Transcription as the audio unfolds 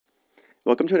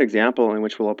Welcome to an example in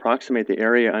which we'll approximate the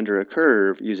area under a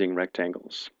curve using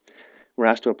rectangles. We're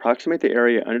asked to approximate the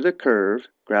area under the curve,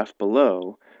 graphed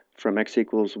below, from x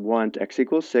equals 1 to x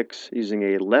equals 6 using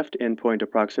a left endpoint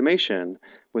approximation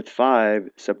with 5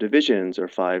 subdivisions or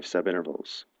 5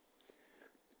 subintervals.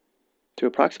 To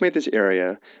approximate this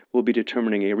area, we'll be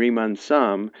determining a Riemann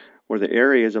sum where the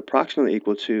area is approximately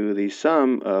equal to the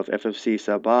sum of f of c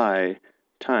sub I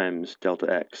times delta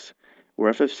x, where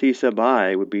f of c sub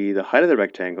I would be the height of the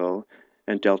rectangle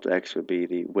and delta x would be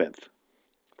the width.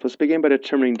 Let's begin by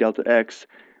determining delta x,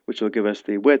 which will give us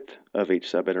the width of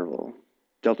each subinterval.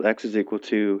 Delta x is equal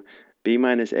to b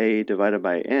minus a divided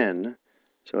by n.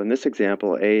 So in this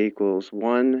example, a equals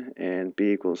 1 and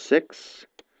b equals 6,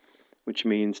 which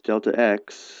means delta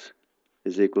x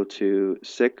is equal to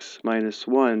 6 minus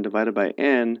 1 divided by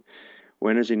n,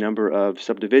 where n is the number of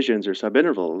subdivisions or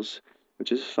subintervals,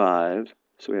 which is 5.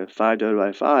 So we have 5 divided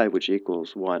by 5, which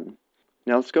equals 1.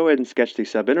 Now let's go ahead and sketch the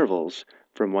subintervals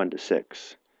from 1 to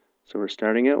 6. So we're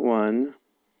starting at 1,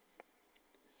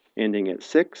 ending at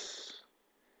 6,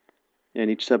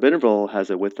 and each subinterval has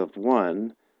a width of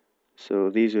 1, so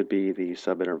these would be the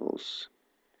subintervals.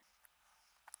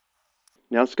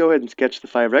 Now let's go ahead and sketch the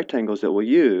 5 rectangles that we'll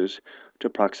use to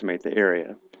approximate the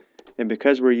area. And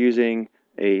because we're using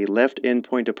a left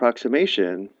endpoint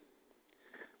approximation,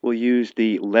 we'll use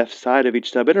the left side of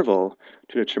each subinterval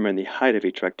to determine the height of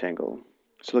each rectangle.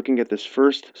 So looking at this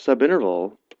first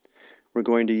subinterval, we're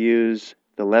going to use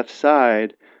the left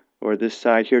side, or this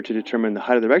side here, to determine the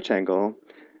height of the rectangle,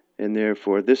 and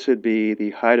therefore this would be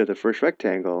the height of the first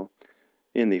rectangle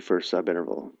in the first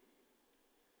subinterval.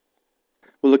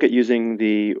 We'll look at using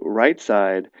the right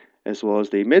side as well as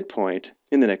the midpoint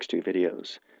in the next two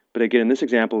videos. But again, in this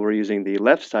example, we're using the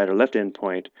left side or left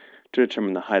endpoint to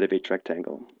determine the height of each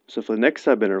rectangle. So for the next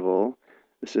subinterval,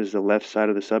 this is the left side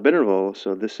of the subinterval,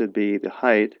 so this would be the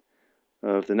height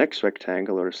of the next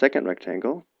rectangle or second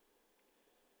rectangle.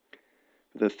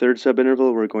 For the third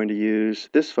subinterval, we're going to use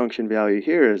this function value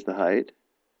here as the height.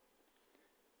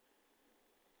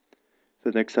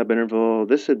 For the next subinterval,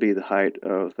 this would be the height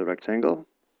of the rectangle.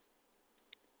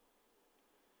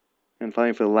 And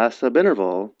finally, for the last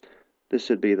subinterval, this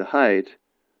would be the height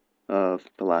of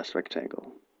the last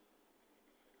rectangle.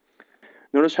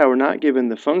 Notice how we're not given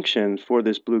the function for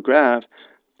this blue graph,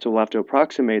 so we'll have to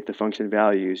approximate the function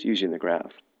values using the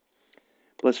graph.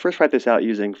 But let's first write this out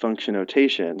using function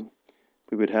notation.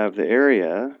 We would have the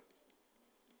area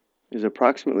is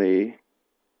approximately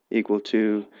equal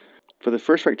to, for the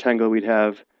first rectangle, we'd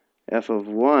have f of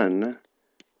 1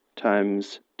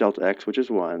 times delta x, which is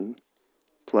 1,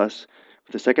 plus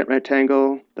for the second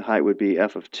rectangle, the height would be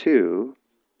f of 2,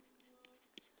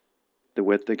 the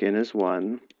width again is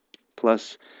 1,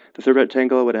 plus the third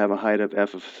rectangle would have a height of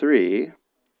f of 3,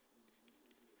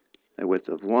 a width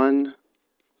of 1,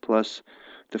 plus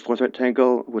the fourth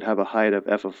rectangle would have a height of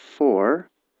f of 4,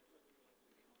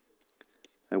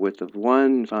 a width of 1,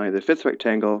 and finally the fifth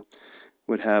rectangle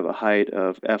would have a height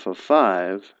of f of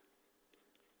 5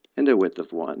 and a width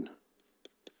of 1.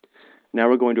 Now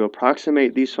we're going to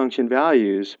approximate these function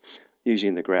values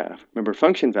using the graph. Remember,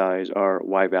 function values are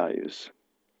y values.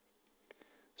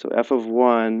 So f of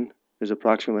 1 is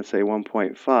approximately, let's say,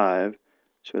 1.5.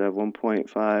 So we'd have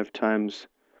 1.5 times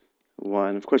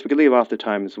 1. Of course, we could leave off the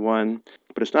times 1,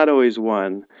 but it's not always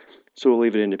 1, so we'll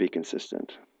leave it in to be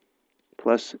consistent.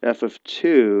 Plus f of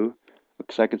 2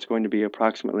 looks like it's going to be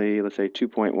approximately, let's say,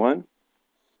 2.1.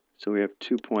 So we have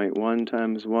 2.1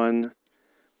 times 1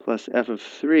 plus f of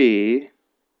 3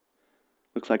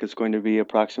 looks like it's going to be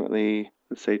approximately,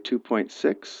 let's say,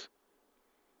 2.6.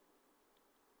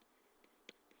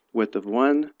 Width of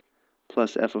 1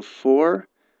 plus f of 4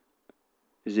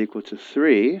 is equal to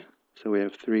 3. So we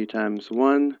have 3 times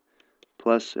 1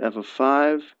 plus f of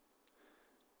 5.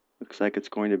 Looks like it's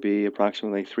going to be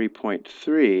approximately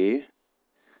 3.3.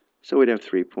 So we'd have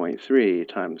 3.3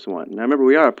 times 1. Now remember,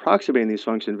 we are approximating these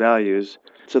function values,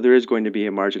 so there is going to be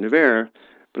a margin of error,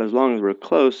 but as long as we're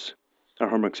close, our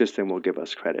homework system will give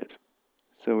us credit.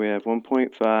 So we have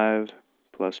 1.5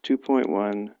 plus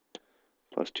 2.1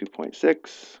 plus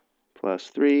 2.6 plus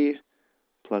 3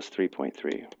 plus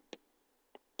 3.3.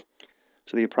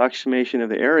 So the approximation of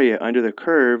the area under the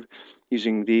curve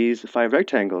using these 5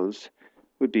 rectangles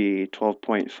would be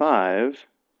 12.5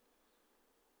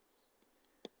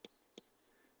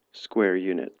 square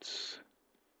units.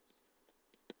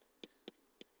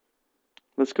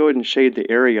 Let's go ahead and shade the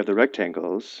area of the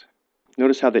rectangles.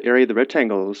 Notice how the area of the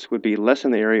rectangles would be less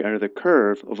than the area under the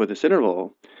curve over this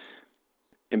interval.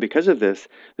 And because of this,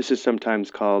 this is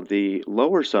sometimes called the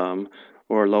lower sum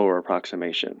or lower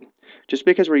approximation. Just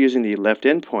because we're using the left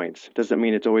endpoints doesn't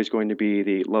mean it's always going to be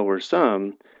the lower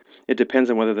sum. It depends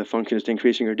on whether the function is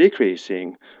increasing or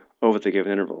decreasing over the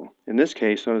given interval. In this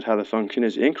case, notice how the function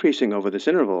is increasing over this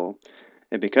interval,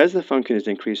 and because the function is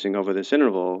increasing over this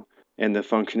interval and the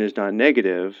function is not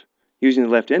negative, using the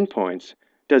left endpoints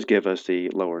does give us the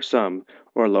lower sum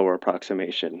or lower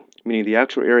approximation, meaning the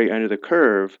actual area under the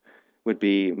curve would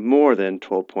be more than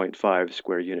 12.5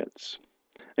 square units.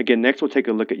 Again, next we'll take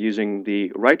a look at using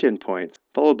the right endpoints,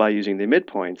 followed by using the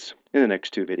midpoints in the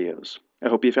next two videos. I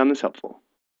hope you found this helpful.